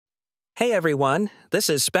Hey everyone, this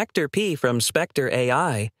is Spectre P from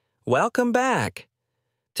SpecterAI. Welcome back.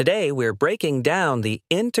 Today we're breaking down the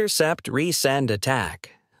Intercept Resend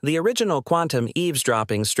attack, the original quantum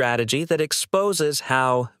eavesdropping strategy that exposes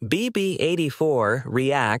how BB84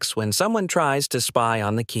 reacts when someone tries to spy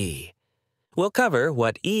on the key. We'll cover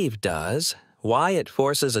what Eve does, why it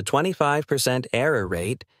forces a 25% error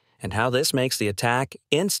rate, and how this makes the attack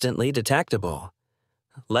instantly detectable.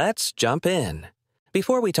 Let's jump in.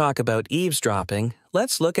 Before we talk about eavesdropping,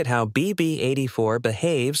 let's look at how BB84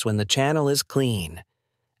 behaves when the channel is clean.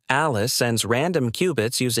 Alice sends random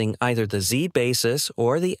qubits using either the Z basis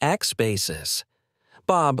or the X basis.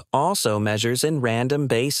 Bob also measures in random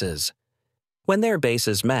bases. When their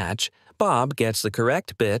bases match, Bob gets the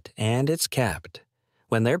correct bit and it's kept.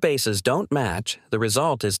 When their bases don't match, the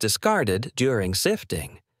result is discarded during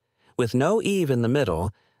sifting. With no Eve in the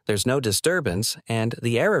middle, there's no disturbance, and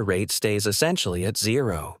the error rate stays essentially at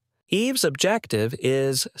 0. Eve's objective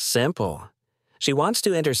is simple. She wants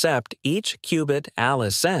to intercept each qubit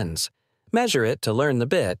Alice sends, measure it to learn the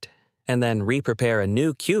bit, and then re-prepare a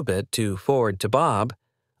new qubit to forward to Bob,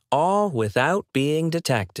 all without being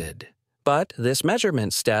detected. But this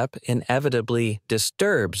measurement step inevitably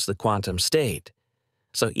disturbs the quantum state.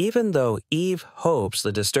 So even though Eve hopes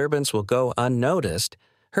the disturbance will go unnoticed,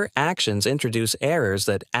 her actions introduce errors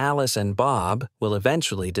that Alice and Bob will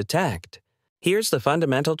eventually detect. Here's the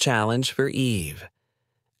fundamental challenge for Eve.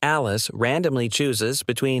 Alice randomly chooses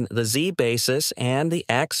between the Z basis and the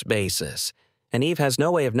X basis, and Eve has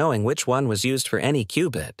no way of knowing which one was used for any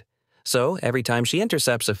qubit. So every time she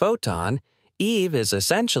intercepts a photon, Eve is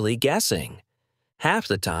essentially guessing. Half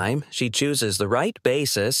the time, she chooses the right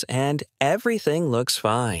basis and everything looks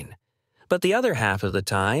fine. But the other half of the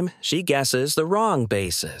time, she guesses the wrong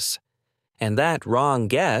basis. And that wrong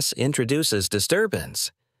guess introduces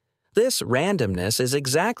disturbance. This randomness is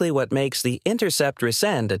exactly what makes the Intercept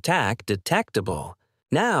Resend attack detectable.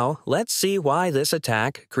 Now, let's see why this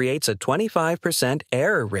attack creates a 25%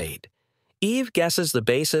 error rate. Eve guesses the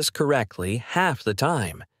basis correctly half the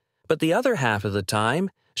time, but the other half of the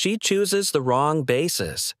time, she chooses the wrong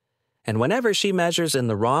basis. And whenever she measures in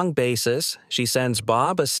the wrong basis, she sends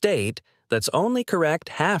Bob a state that's only correct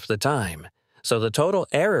half the time, so the total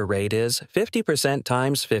error rate is 50%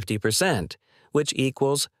 times 50%, which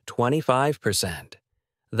equals 25%.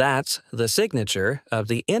 That's the signature of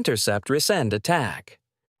the Intercept Resend attack.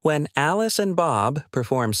 When Alice and Bob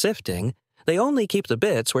perform sifting, they only keep the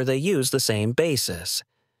bits where they use the same basis.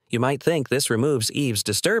 You might think this removes Eve's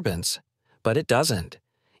disturbance, but it doesn't.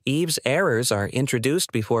 Eve's errors are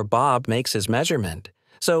introduced before Bob makes his measurement.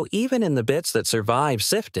 So even in the bits that survive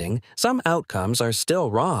sifting, some outcomes are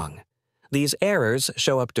still wrong. These errors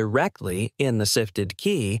show up directly in the sifted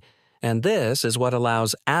key, and this is what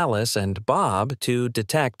allows Alice and Bob to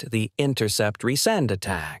detect the Intercept Resend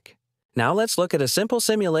attack. Now let's look at a simple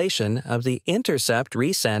simulation of the Intercept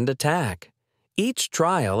Resend attack. Each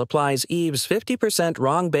trial applies Eve's 50%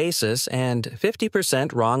 wrong basis and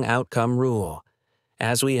 50% wrong outcome rule.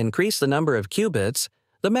 As we increase the number of qubits,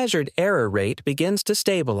 the measured error rate begins to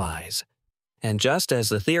stabilize. And just as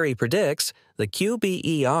the theory predicts, the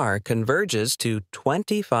QBER converges to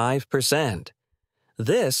 25%.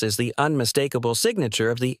 This is the unmistakable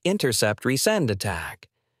signature of the Intercept Resend attack.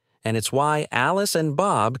 And it's why Alice and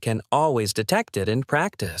Bob can always detect it in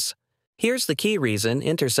practice. Here's the key reason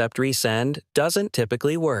Intercept Resend doesn't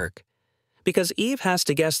typically work. Because Eve has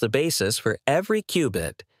to guess the basis for every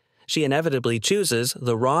qubit, she inevitably chooses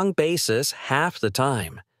the wrong basis half the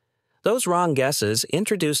time. Those wrong guesses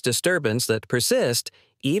introduce disturbance that persist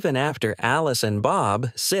even after Alice and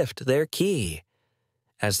Bob sift their key.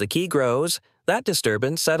 As the key grows, that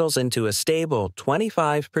disturbance settles into a stable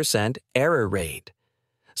 25% error rate.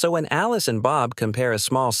 So when Alice and Bob compare a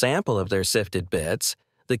small sample of their sifted bits,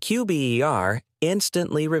 the QBER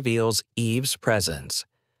instantly reveals Eve's presence.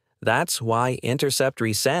 That's why Intercept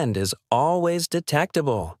Resend is always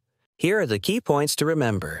detectable. Here are the key points to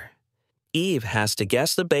remember. Eve has to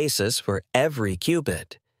guess the basis for every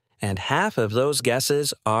qubit, and half of those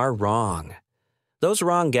guesses are wrong. Those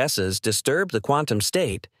wrong guesses disturb the quantum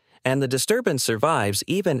state, and the disturbance survives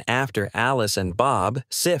even after Alice and Bob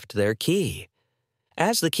sift their key.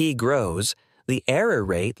 As the key grows, the error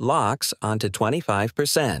rate locks onto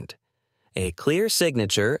 25%, a clear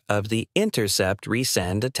signature of the Intercept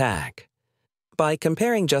Resend attack. By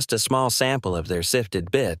comparing just a small sample of their sifted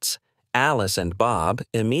bits, Alice and Bob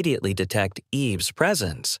immediately detect Eve's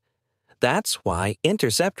presence. That's why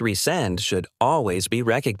Intercept Resend should always be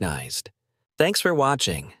recognized. Thanks for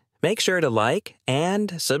watching. Make sure to like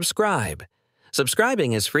and subscribe.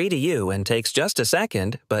 Subscribing is free to you and takes just a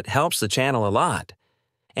second, but helps the channel a lot.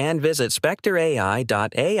 and visit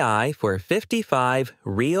SpecterAI.ai for 55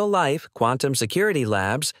 real-life quantum security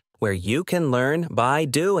labs where you can learn by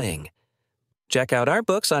doing. Check out our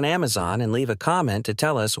books on Amazon and leave a comment to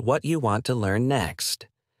tell us what you want to learn next.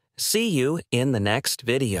 See you in the next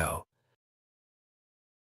video.